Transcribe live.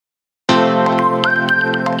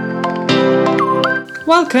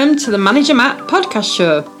Welcome to the Manager Matt podcast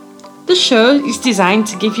show. The show is designed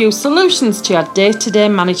to give you solutions to your day-to-day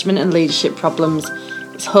management and leadership problems.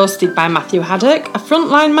 It's hosted by Matthew Haddock, a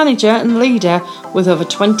frontline manager and leader with over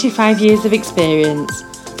 25 years of experience.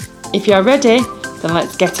 If you're ready, then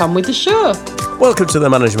let's get on with the show. Welcome to the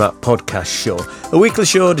Manager Matt podcast show, a weekly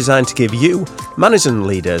show designed to give you, managers and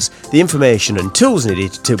leaders, the information and tools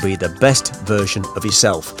needed to be the best version of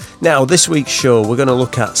yourself. Now, this week's show, we're going to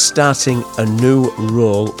look at starting a new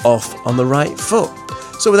role off on the right foot.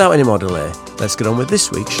 So without any more delay, let's get on with this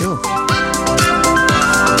week's show.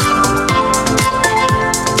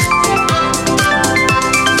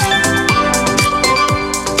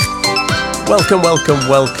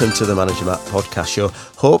 Welcome to the Manager Matt podcast show.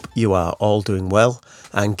 Hope you are all doing well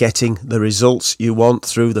and getting the results you want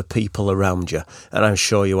through the people around you. And I'm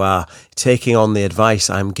sure you are taking on the advice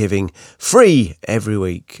I'm giving free every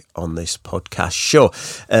week on this podcast show.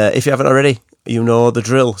 If you haven't already, you know the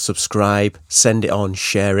drill. Subscribe, send it on,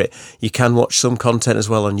 share it. You can watch some content as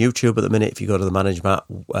well on YouTube at the minute. If you go to the Manager Matt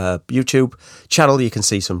YouTube channel, you can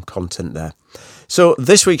see some content there. So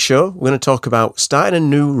this week's show, we're going to talk about starting a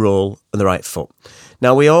new role on the right foot.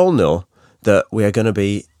 Now, we all know that we are going to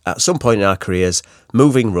be, at some point in our careers,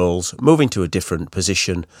 moving roles, moving to a different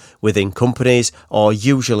position within companies or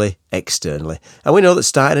usually externally. And we know that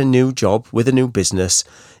starting a new job with a new business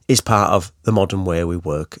is part of the modern way we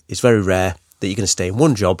work. It's very rare that you're going to stay in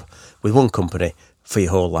one job with one company for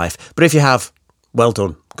your whole life. But if you have, well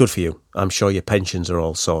done, good for you. I'm sure your pensions are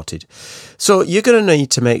all sorted. So you're going to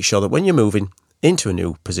need to make sure that when you're moving into a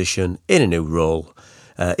new position, in a new role,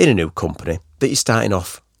 in a new company, that you're starting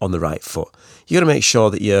off on the right foot. You've got to make sure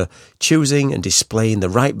that you're choosing and displaying the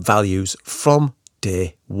right values from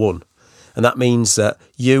day one. And that means that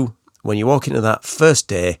you, when you walk into that first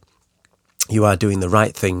day, you are doing the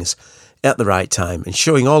right things at the right time and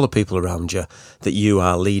showing all the people around you that you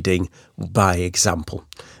are leading by example.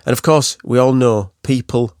 And of course, we all know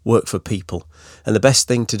people work for people. And the best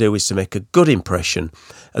thing to do is to make a good impression,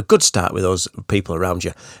 a good start with those people around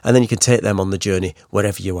you. And then you can take them on the journey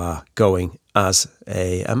wherever you are going as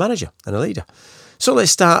a manager and a leader. So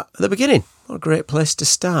let's start at the beginning. What a great place to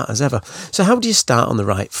start as ever. So how do you start on the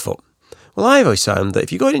right foot? Well, I've always found that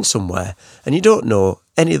if you're going in somewhere and you don't know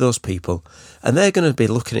any of those people and they're going to be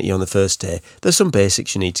looking at you on the first day, there's some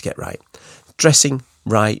basics you need to get right. Dressing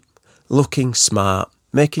right, looking smart,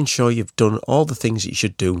 making sure you've done all the things that you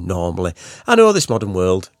should do normally. I know this modern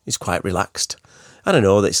world is quite relaxed. And I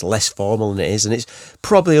know that it's less formal than it is, and it's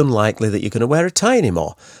probably unlikely that you're going to wear a tie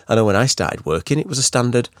anymore. I know when I started working, it was a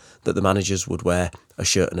standard that the managers would wear a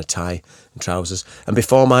shirt and a tie and trousers. And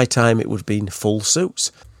before my time, it would have been full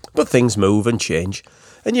suits. But things move and change,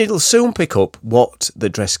 and you'll soon pick up what the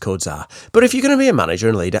dress codes are. But if you're going to be a manager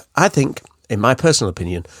and leader, I think, in my personal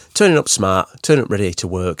opinion, turning up smart, turning up ready to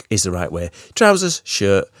work is the right way. Trousers,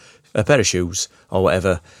 shirt, a pair of shoes, or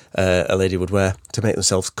whatever a lady would wear to make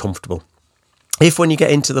themselves comfortable. If when you get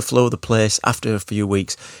into the flow of the place after a few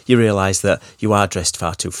weeks, you realise that you are dressed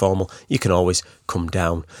far too formal, you can always come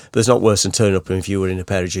down. But there's not worse than turning up if you were in a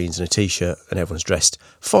pair of jeans and a t-shirt and everyone's dressed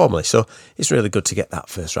formally. So it's really good to get that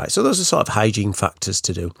first right. So those are sort of hygiene factors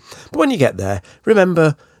to do. But when you get there,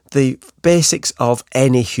 remember the basics of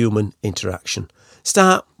any human interaction.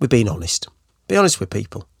 Start with being honest. Be honest with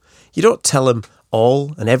people. You don't tell them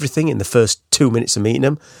all and everything in the first 2 minutes of meeting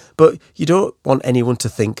them, but you don't want anyone to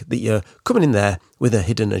think that you're coming in there with a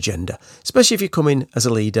hidden agenda, especially if you come in as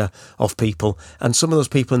a leader of people and some of those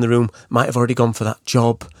people in the room might have already gone for that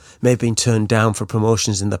job, may have been turned down for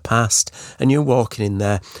promotions in the past, and you're walking in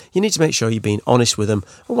there. You need to make sure you're being honest with them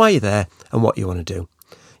on why you're there and what you want to do.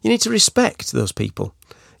 You need to respect those people.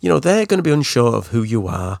 You know, they're going to be unsure of who you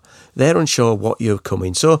are. They're unsure what you're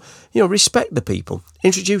coming. So, respect the people.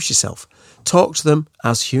 Introduce yourself. Talk to them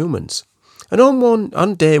as humans. And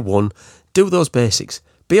on day one, do those basics.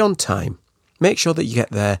 Be on time. Make sure that you get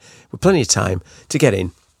there with plenty of time to get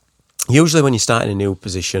in. Usually when you start in a new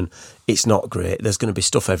position, it's not great. There's going to be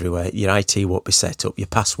stuff everywhere. Your IT won't be set up. Your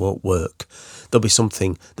pass won't work. There'll be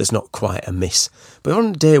something that's not quite amiss. But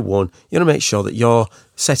on day one, you want to make sure that you're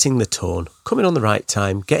setting the tone, coming on the right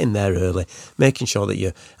time, getting there early, making sure that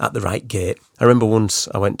you're at the right gate. I remember once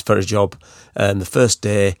I went for a job and the first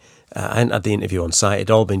day, I hadn't had the interview on site.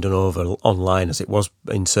 It'd all been done over online as it was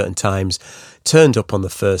in certain times. Turned up on the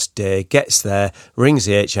first day, gets there, rings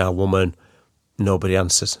the HR woman. Nobody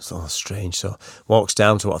answers. It's all strange. So walks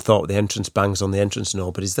down to what I thought the entrance, bangs on the entrance,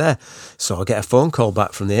 nobody's there. So I get a phone call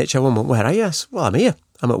back from the HR woman. Where are you? I said, well, I'm here.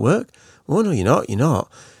 I'm at work. Oh, no, you're not.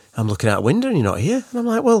 I'm looking out the window and you're not here. And I'm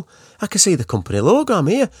like, well, I can see the company logo. I'm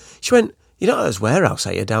here. She went, You're not at this warehouse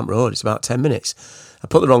out here down the road. It's about 10 minutes. I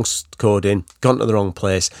put the wrong code in, gone to the wrong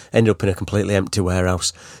place, ended up in a completely empty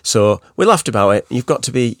warehouse. So we laughed about it. You've got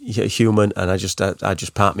to be human, and I just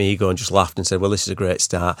parked my ego and just laughed and said, well, this is a great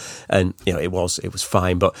start. And, it was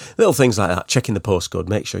fine. But little things like that, checking the postcode,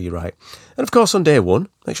 make sure you're right. And, of course, on day one,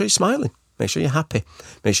 make sure you're smiling. Make sure you're happy.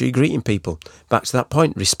 Make sure you're greeting people. Back to that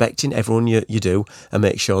point, respecting everyone you do, and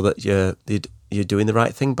make sure that you're doing the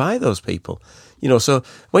right thing by those people. So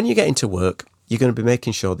when you get into work, you're going to be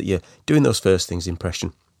making sure that you're doing those first things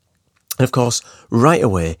impression. And of course, right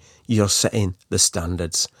away, you're setting the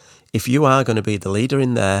standards. If you are going to be the leader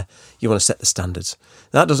in there, you want to set the standards.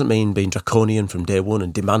 That doesn't mean being draconian from day one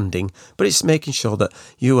and demanding, but it's making sure that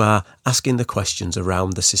you are asking the questions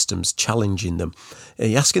around the systems, challenging them.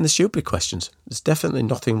 You're asking the stupid questions. There's definitely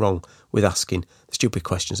nothing wrong with asking the stupid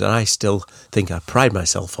questions. And I still think I pride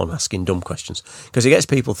myself on asking dumb questions because it gets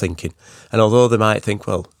people thinking. And although they might think,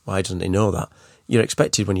 well, why doesn't he know that? You're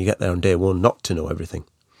expected when you get there on day one not to know everything.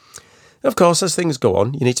 Of course, as things go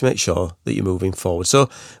on, you need to make sure that you're moving forward. So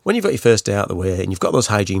when you've got your first day out of the way and you've got those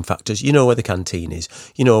hygiene factors, you know where the canteen is,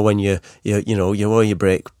 you know when you know where your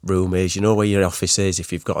break room is, you know where your office is.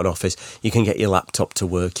 If you've got an office, you can get your laptop to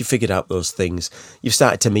work. You figured out those things. You've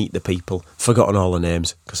started to meet the people, forgotten all the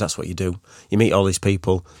names because that's what you do. You meet all these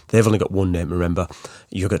people. They've only got one name to remember.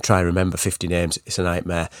 You're going to try and remember 50 names. It's a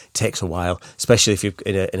nightmare. It takes a while, especially if you're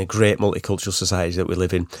in a great multicultural society that we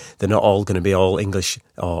live in. They're not all going to be all English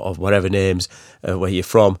or whatever names where you're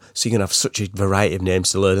from, so you're going to have such a variety of names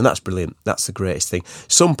to learn, and that's brilliant. That's the greatest thing.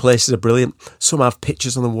 Some places are brilliant. Some have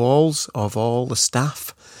pictures on the walls of all the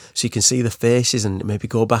staff, so you can see the faces and maybe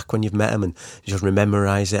go back when you've met them and just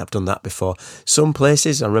memorise it. I've done that before. Some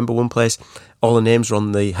places, I remember one place, all the names were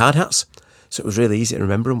on the hard hats, so it was really easy to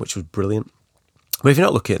remember them, which was brilliant. But if you're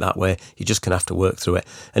not looking at it that way, you're just going to have to work through it.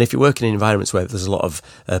 And if you're working in environments where there's a lot of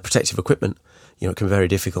protective equipment, it can be very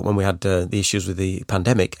difficult. When we had the issues with the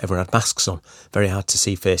pandemic, everyone had masks on. Very hard to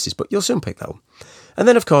see faces, but you'll soon pick that up. And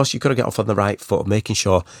then, of course, you've got to get off on the right foot, making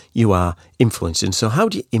sure you are influencing. So how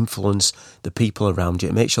do you influence the people around you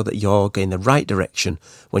and make sure that you're going the right direction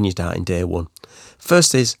when you start in day one?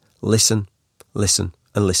 First is listen, listen,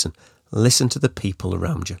 and listen. Listen to the people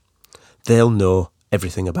around you. They'll know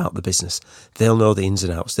everything about the business. They'll know the ins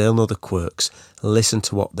and outs. They'll know the quirks. Listen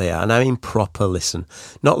to what they are. And I mean proper listen.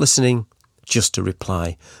 Not listening just to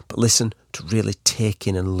reply, but listen to really take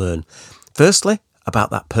in and learn. Firstly, about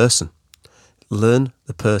that person. Learn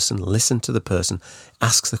the person, listen to the person,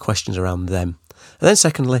 ask the questions around them. And then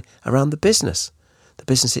secondly, around the business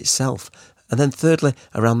itself. And then thirdly,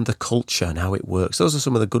 around the culture and how it works. Those are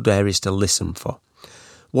some of the good areas to listen for.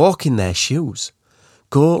 Walk in their shoes.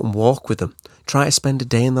 Go and walk with them. Try to spend a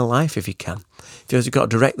day in their life if you can. If you've got a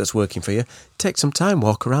direct that's working for you, take some time,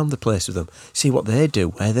 walk around the place with them. See what they do,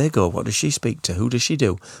 where they go, what does she speak to, who does she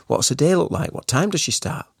do, what's her day look like, what time does she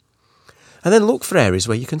start? And then look for areas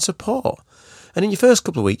where you can support. And in your first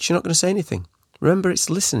couple of weeks, you're not going to say anything. Remember, it's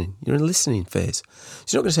listening. You're in a listening phase.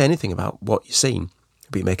 So you're not going to say anything about what you're seeing,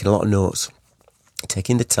 but you're making a lot of notes.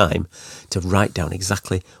 Taking the time to write down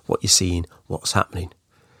exactly what you're seeing, what's happening.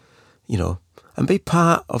 And be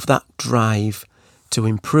part of that drive to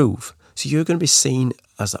improve. So you're going to be seen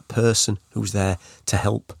as that person who's there to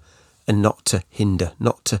help and not to hinder,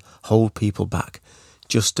 not to hold people back,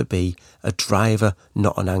 just to be a driver,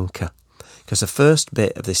 not an anchor. Because the first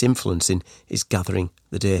bit of this influencing is gathering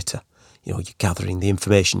the data. You're gathering the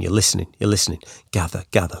information, you're listening, gather,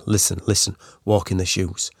 listen, walk in the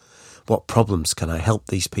shoes. What problems can I help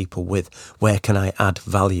these people with? Where can I add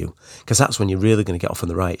value? Because that's when you're really going to get off on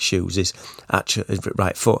the right shoes, is actually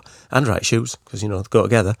right foot and right shoes, because, they go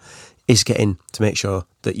together, is getting to make sure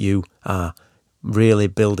that you are really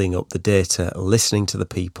building up the data, listening to the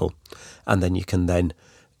people, and then you can then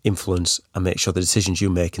influence and make sure the decisions you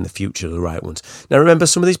make in the future are the right ones. Now remember,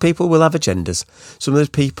 some of these people will have agendas. Some of these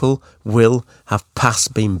people will have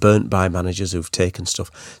past been burnt by managers who've taken stuff.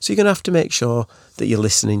 So you're going to have to make sure that you're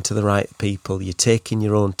listening to the right people. You're taking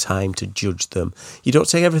your own time to judge them. You don't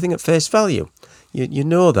take everything at face value. You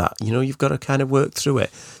know that. You've got to kind of work through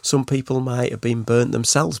it. Some people might have been burnt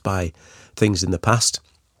themselves by things in the past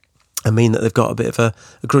and mean that they've got a bit of a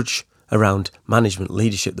grudge around management,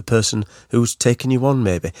 leadership, the person who's taken you on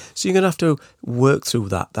maybe. So you're going to have to work through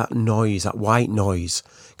that noise, that white noise,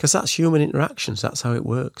 because that's human interactions. That's how it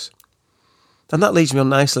works. And that leads me on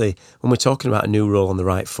nicely when we're talking about a new role on the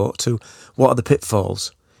right foot to what are the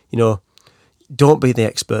pitfalls. Don't be the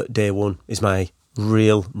expert day one is my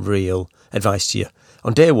real advice to you.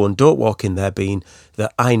 On day one, don't walk in there being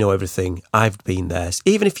that I know everything, I've been there.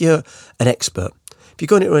 Even if you're an expert, if you're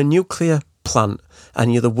going into a nuclear plant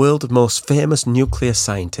and you're the world's most famous nuclear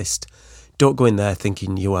scientist, Don't go in there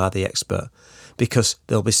thinking you are the expert, because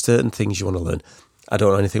there'll be certain things you want to learn. I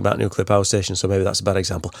don't know anything about nuclear power stations, so maybe that's a bad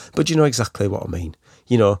example, but you know exactly what I mean.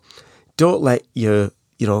 Don't let your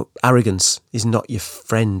arrogance is not your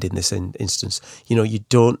friend in this instance. You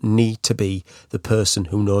don't need to be the person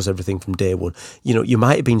who knows everything from day one. You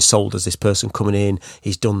might have been sold as this person coming in,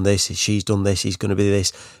 he's done this, she's done this, he's going to be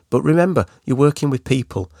this. But remember, you're working with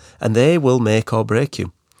people and they will make or break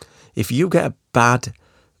you. If you get a bad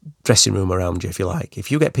dressing room around you, if you like, if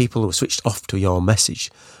you get people who are switched off to your message,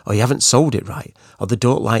 or you haven't sold it right, or they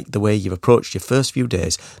don't like the way you've approached your first few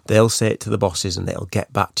days, they'll say it to the bosses and they'll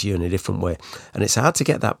get back to you in a different way. And it's hard to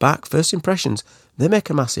get that back. First impressions, they make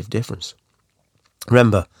a massive difference.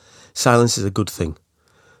 Remember, silence is a good thing,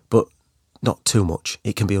 but not too much.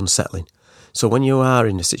 It can be unsettling. So when you are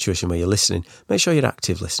in a situation where you're listening, make sure you're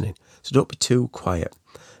active listening. So don't be too quiet.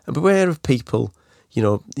 And beware of people,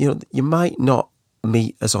 you might not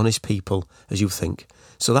meet as honest people as you think.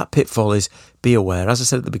 So that pitfall is, be aware. As I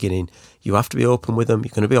said at the beginning, you have to be open with them,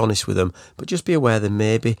 you're going to be honest with them, but just be aware there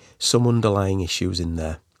may be some underlying issues in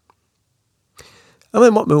there. And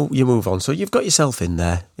then you move on. So you've got yourself in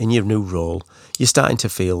there, in your new role. You're starting to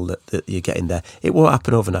feel that you're getting there. It won't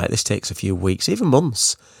happen overnight. This takes a few weeks, even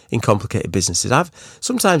months in complicated businesses.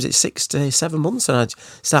 Sometimes it's 6 to 7 months and I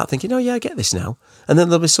start thinking, oh yeah, I get this now. And then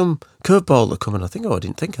there'll be some curveball that come and I think, oh, I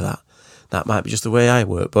didn't think of that. That might be just the way I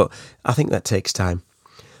work, but I think that takes time.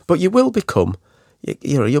 But you will become,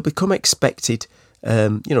 you'll become expected,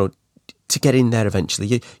 to get in there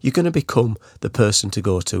eventually. You're going to become the person to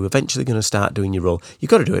go to, eventually going to start doing your role. You've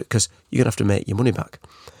got to do it because you're going to have to make your money back.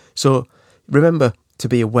 So remember to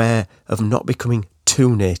be aware of not becoming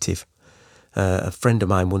too native. A friend of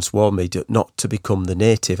mine once warned me not to become the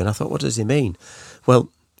native, and I thought, what does he mean? Well,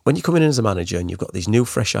 when you come in as a manager and you've got these new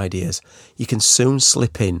fresh ideas, you can soon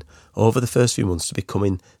slip in over the first few months to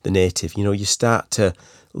becoming the native. You start to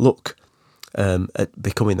look at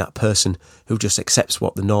becoming that person who just accepts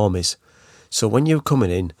what the norm is. So when you're coming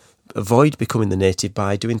in, avoid becoming the native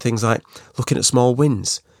by doing things like looking at small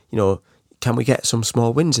wins. Can we get some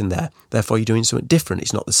small wins in there? Therefore, you're doing something different.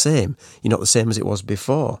 It's not the same. You're not the same as it was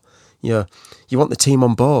before. You want the team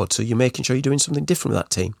on board, so you're making sure you're doing something different with that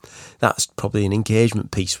team. That's probably an engagement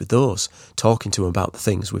piece with those, talking to them about the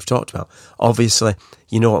things we've talked about. Obviously,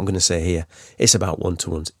 you know what I'm going to say here. It's about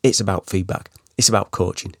one-to-ones. It's about feedback. It's about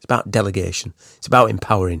coaching. It's about delegation. It's about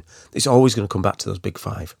empowering. It's always going to come back to those big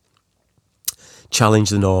five. Challenge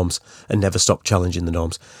the norms and never stop challenging the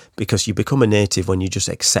norms, because you become a native when you just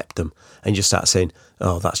accept them and you start saying,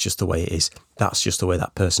 oh, that's just the way it is. That's just the way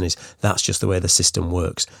that person is. That's just the way the system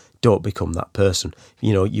works. Don't become that person.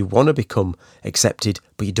 You want to become accepted,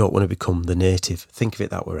 but you don't want to become the native. Think of it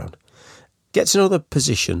that way around. Get to know the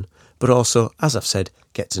position, but also, as I've said,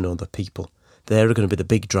 get to know the people. They're going to be the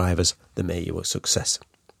big drivers that make you a success.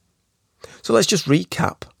 So let's just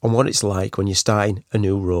recap on what it's like when you're starting a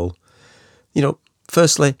new role.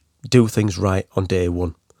 Firstly, do things right on day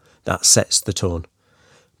one. That sets the tone.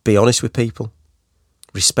 Be honest with people.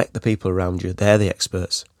 Respect the people around you. They're the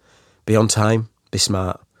experts. Be on time. Be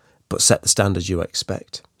smart. But set the standards you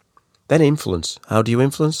expect. Then influence. How do you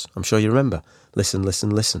influence? I'm sure you remember. Listen, listen,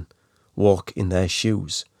 listen. Walk in their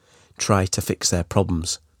shoes. Try to fix their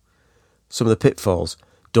problems. Some of the pitfalls.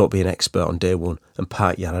 Don't be an expert on day one and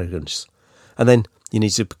park your arrogance. And then you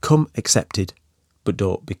need to become accepted, but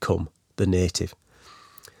don't become the native.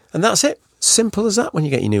 And that's it. Simple as that. When you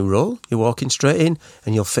get your new role, you're walking straight in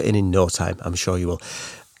and you'll fit in no time. I'm sure you will.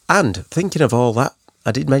 And thinking of all that,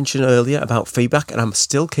 I did mention earlier about feedback, and I'm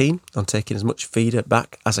still keen on taking as much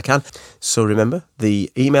feedback as I can. So remember,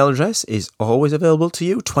 the email address is always available to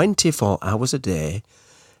you 24 hours a day,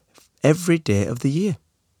 every day of the year.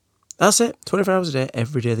 That's it. 24 hours a day,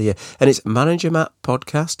 every day of the year. And it's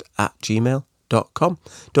managermattpodcast@gmail.com.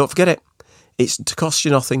 Don't forget it. It's to cost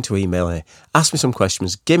you nothing to email me. Ask me some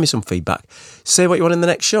questions, give me some feedback, say what you want in the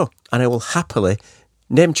next show, and I will happily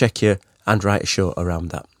name check you and write a show around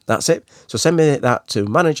that. That's it. So send me that to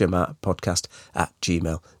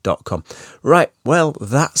managermattpodcast@gmail.com. Right, well,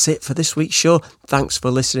 that's it for this week's show. Thanks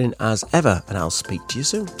for listening as ever, and I'll speak to you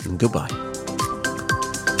soon. And goodbye.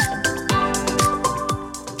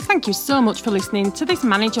 Thank you so much for listening to this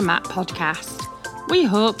Manager Matt podcast. We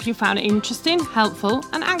hope you found it interesting, helpful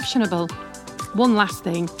and actionable. One last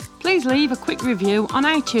thing, please leave a quick review on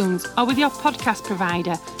iTunes or with your podcast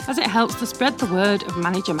provider, as it helps to spread the word of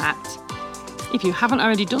Manager Matt. If you haven't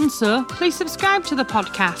already done so, please subscribe to the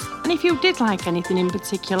podcast, and if you did like anything in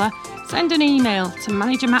particular, send an email to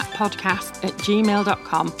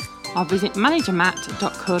managermattpodcast@gmail.com or visit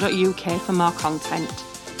managermatt.co.uk for more content.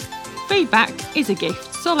 Feedback is a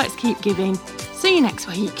gift, so let's keep giving. See you next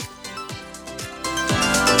week.